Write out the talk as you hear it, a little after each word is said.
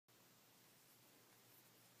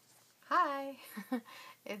Hi,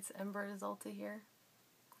 it's EmberVlog here,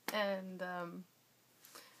 and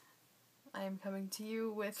I am coming to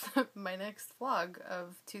you with my next vlog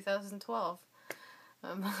of 2012.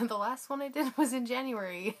 The last one I did was in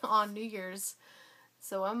January on New Year's,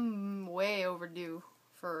 so I'm way overdue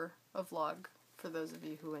for a vlog for those of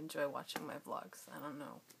you who enjoy watching my vlogs. I don't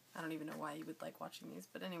know. I don't even know why you would like watching these,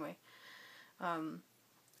 but anyway. I'm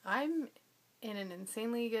in an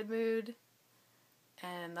insanely good mood.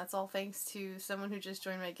 And that's all thanks to someone who just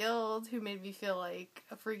joined my guild, who made me feel like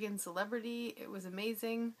a freaking celebrity. It was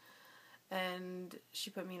amazing. And she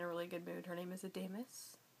put me in a really good mood. Her name is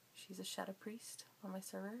Adamus. She's a shadow priest on my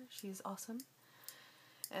server. She's awesome.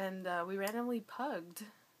 And we randomly pugged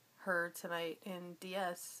her tonight in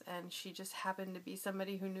DS, and she just happened to be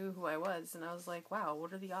somebody who knew who I was. And I was like, wow,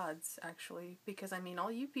 what are the odds, actually? Because, I mean,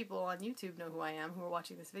 all you people on YouTube know who I am, who are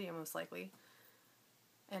watching this video, most likely.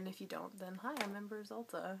 And if you don't, then hi, I'm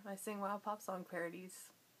EmberVlog. I sing WoW pop song parodies.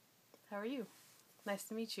 How are you? Nice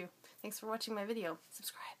to meet you. Thanks for watching my video.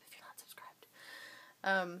 Subscribe if you're not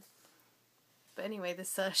subscribed. But anyway,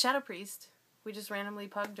 this Shadow Priest, we just randomly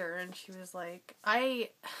pugged her, and she was like,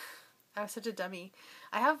 I was such a dummy.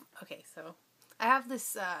 I have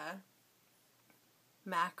this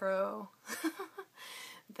macro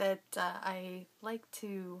that I like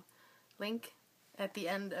to link at the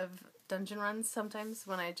end of dungeon runs sometimes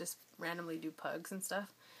when I just randomly do pugs and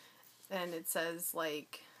stuff. And it says,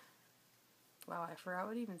 like, wow, I forgot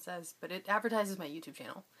what it even says, but it advertises my YouTube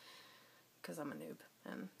channel because I'm a noob,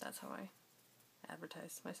 and that's how I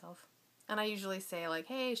advertise myself. And I usually say, like,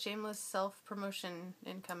 hey, shameless self-promotion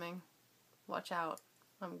incoming. Watch out.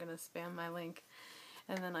 I'm gonna spam my link.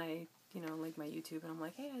 And then I, link my YouTube, and I'm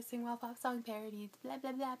like, hey, I sing WoW pop song parodies, blah,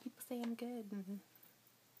 blah, blah, people say I'm good.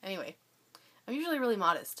 Anyway, I'm usually really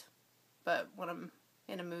modest. But when I'm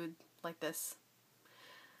in a mood like this,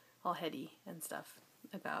 all heady and stuff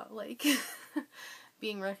about, like,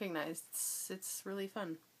 being recognized, it's really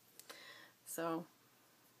fun. So,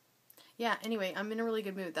 yeah, anyway, I'm in a really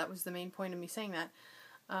good mood. That was the main point of me saying that.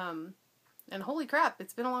 And holy crap,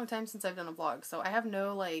 it's been a long time since I've done a vlog, so I have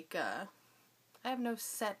no, like, I have no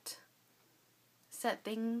set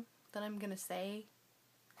thing that I'm gonna say.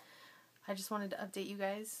 I just wanted to update you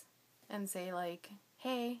guys and say, like,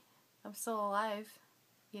 hey, I'm still alive,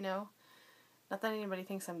 Not that anybody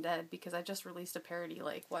thinks I'm dead, because I just released a parody,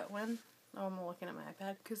 like, when? Oh, I'm looking at my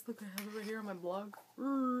iPad, because look, I have it right here on my blog.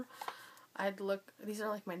 I had to look, these are,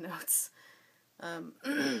 like, my notes.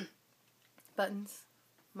 Buttons,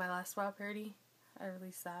 my last WoW parody, I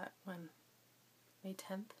released that when? May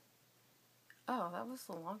 10th? Oh, that was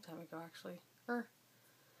a long time ago, actually.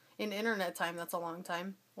 In internet time, that's a long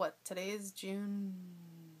time. What, today is June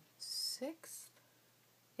 6th?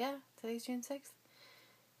 Yeah, today's June 6th.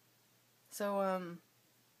 So,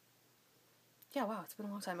 yeah, wow, it's been a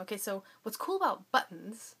long time. Okay, so what's cool about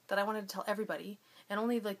buttons that I wanted to tell everybody, and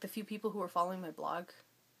only, like, the few people who are following my blog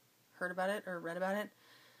heard about it or read about it.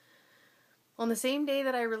 On the same day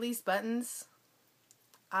that I released buttons,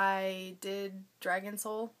 I did Dragon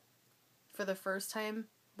Soul for the first time.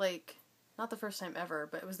 Like, not the first time ever,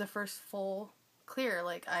 but it was the first full clear.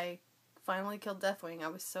 Like, I finally killed Deathwing. I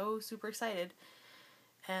was so super excited.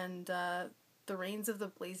 And the Reigns of the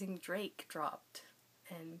Blazing Drake dropped.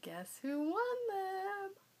 And guess who won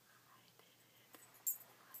them?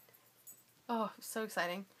 I did. Oh, so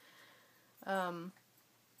exciting.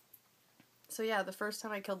 So yeah, the first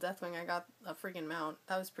time I killed Deathwing, I got a friggin' mount.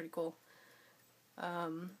 That was pretty cool. I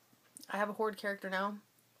have a Horde character now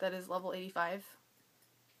that is level 85.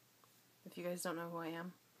 If you guys don't know who I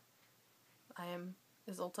am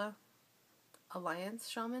Isolte, Alliance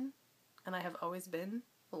Shaman, and I have always been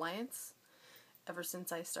Alliance ever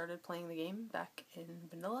since I started playing the game back in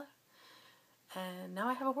vanilla. And now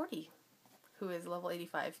I have a Horde who is level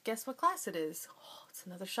 85. Guess what class it is? Oh, it's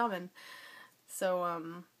another Shaman. So,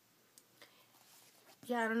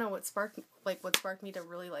 yeah, I don't know what sparked me to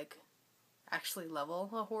really, like, actually level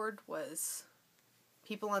a Horde was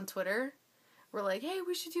people on Twitter were like, hey,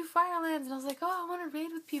 we should do Firelands. And I was like, oh, I want to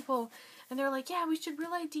raid with people. And they were like, yeah, we should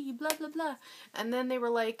real ID, blah, blah, blah. And then they were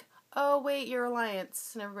like, oh, wait, you're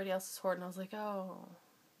Alliance. And everybody else is Horde. And I was like, oh,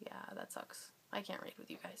 yeah, that sucks. I can't raid with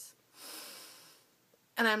you guys.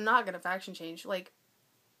 And I'm not going to faction change. Like,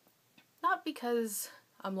 not because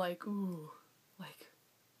I'm like, ooh, like,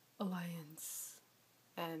 Alliance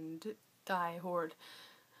and die Horde.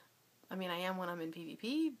 I mean, I am when I'm in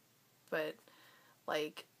PvP, but,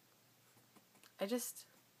 like, I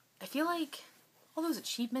feel like all those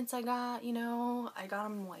achievements I got, I got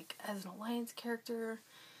them, like, as an Alliance character.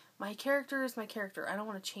 My character is my character. I don't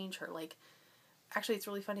want to change her. Like, actually, it's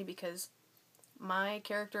really funny because my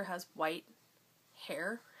character has white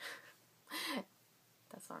hair.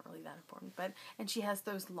 That's not really that important, but, and she has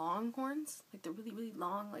those long horns, like the really, really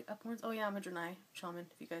long, like, up horns. Oh yeah, I'm a Draenei shaman,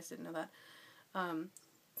 if you guys didn't know that.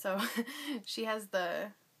 So, she has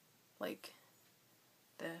the, like,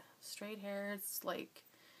 the straight hair. It's, like,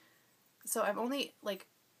 so I've only, like,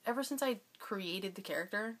 ever since I created the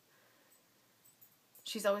character,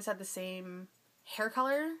 she's always had the same hair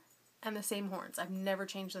color and the same horns. I've never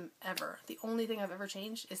changed them, ever. The only thing I've ever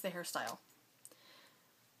changed is the hairstyle.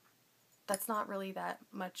 That's not really that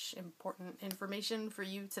much important information for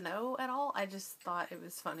you to know at all. I just thought it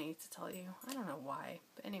was funny to tell you. I don't know why.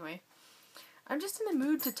 But anyway, I'm just in the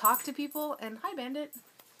mood to talk to people. And hi, Bandit.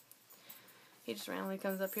 He just randomly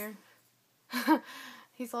comes up here.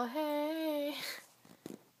 He's all, hey.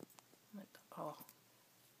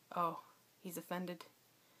 Oh, he's offended.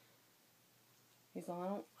 He's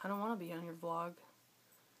all, I don't want to be on your vlog.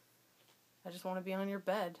 I just want to be on your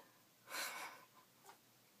bed.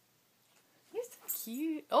 He's so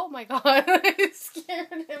cute. Oh my god, I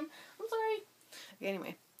scared him. I'm sorry. Okay,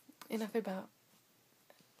 anyway, enough about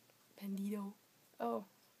Bandito. Oh,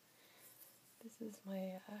 this is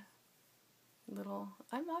my little...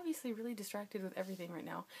 I'm obviously really distracted with everything right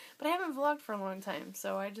now, but I haven't vlogged for a long time,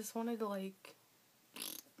 so I just wanted to, like...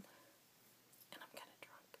 And I'm kind of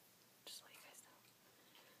drunk, just so you guys know.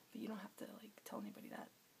 But you don't have to, like, tell anybody that.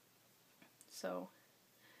 So...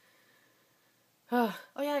 oh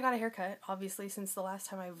yeah, I got a haircut, obviously, since the last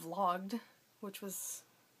time I vlogged, which was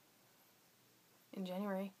in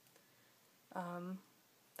January.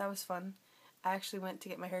 That was fun. I actually went to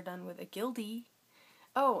get my hair done with a guildie.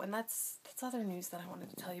 Oh, and that's other news that I wanted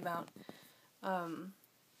to tell you about.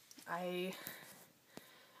 I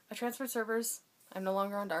transferred servers. I'm no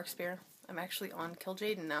longer on Darkspear. I'm actually on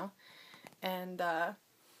Kil'jaeden now. And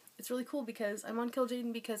it's really cool because I'm on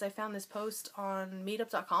Kil'jaeden because I found this post on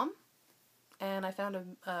meetup.com. And I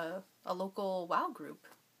found a local WoW group,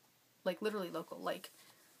 like literally local, like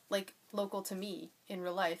local to me in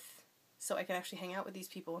real life, so I can actually hang out with these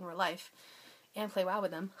people in real life and play WoW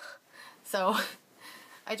with them. So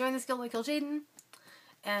I joined this guild like Kil'jaeden,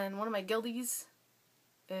 and one of my guildies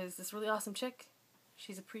is this really awesome chick.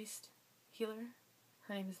 She's a priest healer.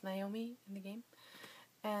 Her name is Naomi in the game,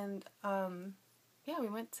 and yeah, we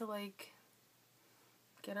went to like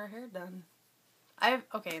get our hair done.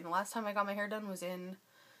 Okay, and the last time I got my hair done was in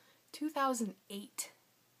 2008.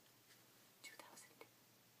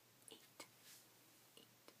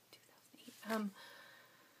 2008.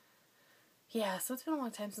 Yeah, so it's been a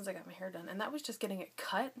long time since I got my hair done, and that was just getting it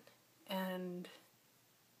cut and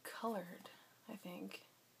colored, I think.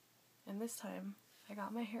 And this time, I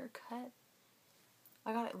got my hair cut,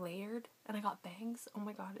 I got it layered, and I got bangs. Oh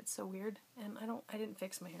my god, it's so weird. And I didn't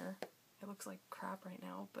fix my hair. It looks like crap right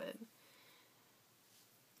now, but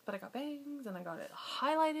I got bangs, and I got it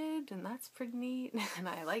highlighted, and that's pretty neat, and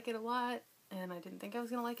I like it a lot, and I didn't think I was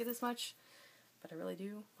gonna like it this much, but I really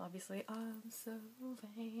do, obviously. I'm so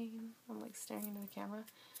vain. I'm, like, staring into the camera.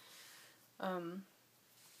 But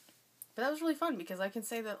that was really fun, because I can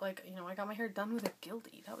say that, like, you know, I got my hair done with a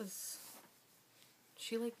guildie. That was...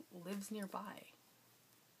 She, like, lives nearby.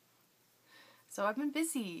 So I've been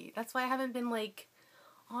busy. That's why I haven't been, like,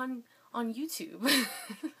 on YouTube.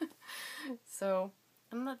 So...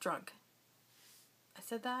 I'm not drunk. I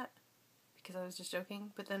said that because I was just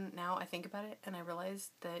joking, but then now I think about it and I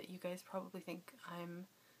realize that you guys probably think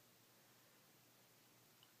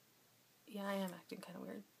yeah, I am acting kind of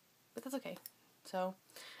weird, but that's okay. So,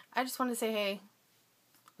 I just wanted to say, hey,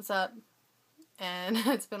 what's up? And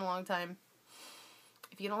it's been a long time.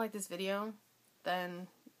 If you don't like this video, then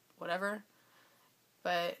whatever,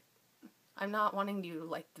 but I'm not wanting you to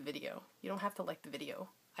like the video. You don't have to like the video.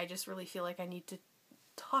 I just really feel like I need to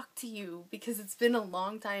talk to you because it's been a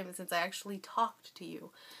long time since I actually talked to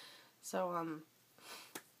you. So,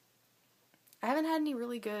 I haven't had any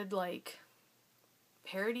really good, like,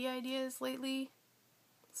 parody ideas lately.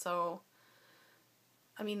 So,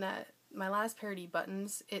 I mean, that my last parody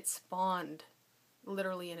buttons, it spawned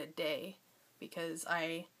literally in a day because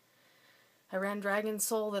I ran Dragon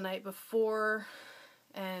Soul the night before,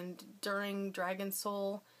 and during Dragon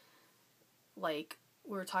Soul, like,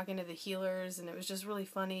 we were talking to the healers, and it was just really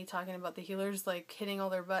funny talking about the healers, like, hitting all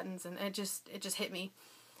their buttons, and it just hit me.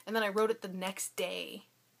 And then I wrote it the next day,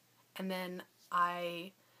 and then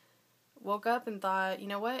I woke up and thought, you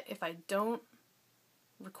know what, if I don't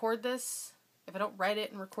record this, if I don't write it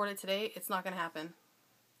and record it today, it's not gonna happen.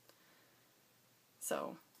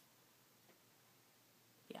 So,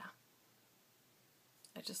 yeah.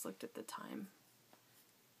 I just looked at the time.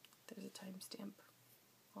 There's a timestamp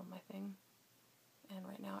on my thing. And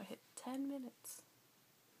right now I hit 10 minutes.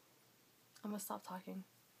 I'm gonna stop talking.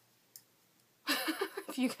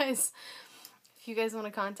 If you guys want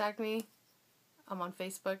to contact me, I'm on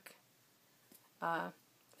Facebook.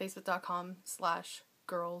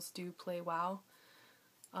 Facebook.com/girlsdoplaywwow.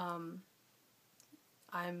 I'm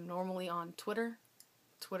normally on Twitter.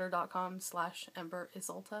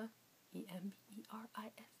 Twitter.com/EmberIsolte.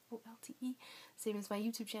 EmberIsolte. Same as my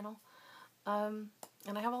YouTube channel. And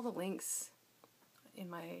I have all the links in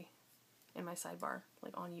my sidebar,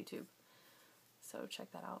 like on YouTube. So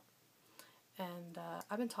check that out. And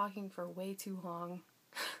I've been talking for way too long.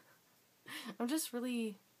 I'm in a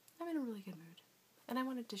really good mood. And I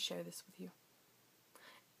wanted to share this with you.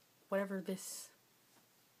 Whatever this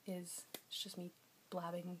is, it's just me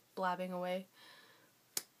blabbing away.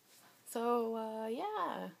 So,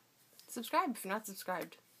 yeah. Subscribe if you're not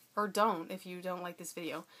subscribed. Or don't if you don't like this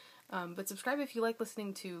video. But subscribe if you like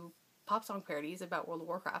listening to pop song parodies about World of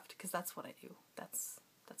Warcraft, because that's what I do. That's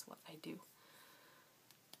what I do.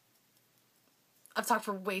 I've talked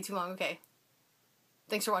for way too long. Okay.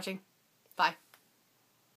 Thanks for watching. Bye.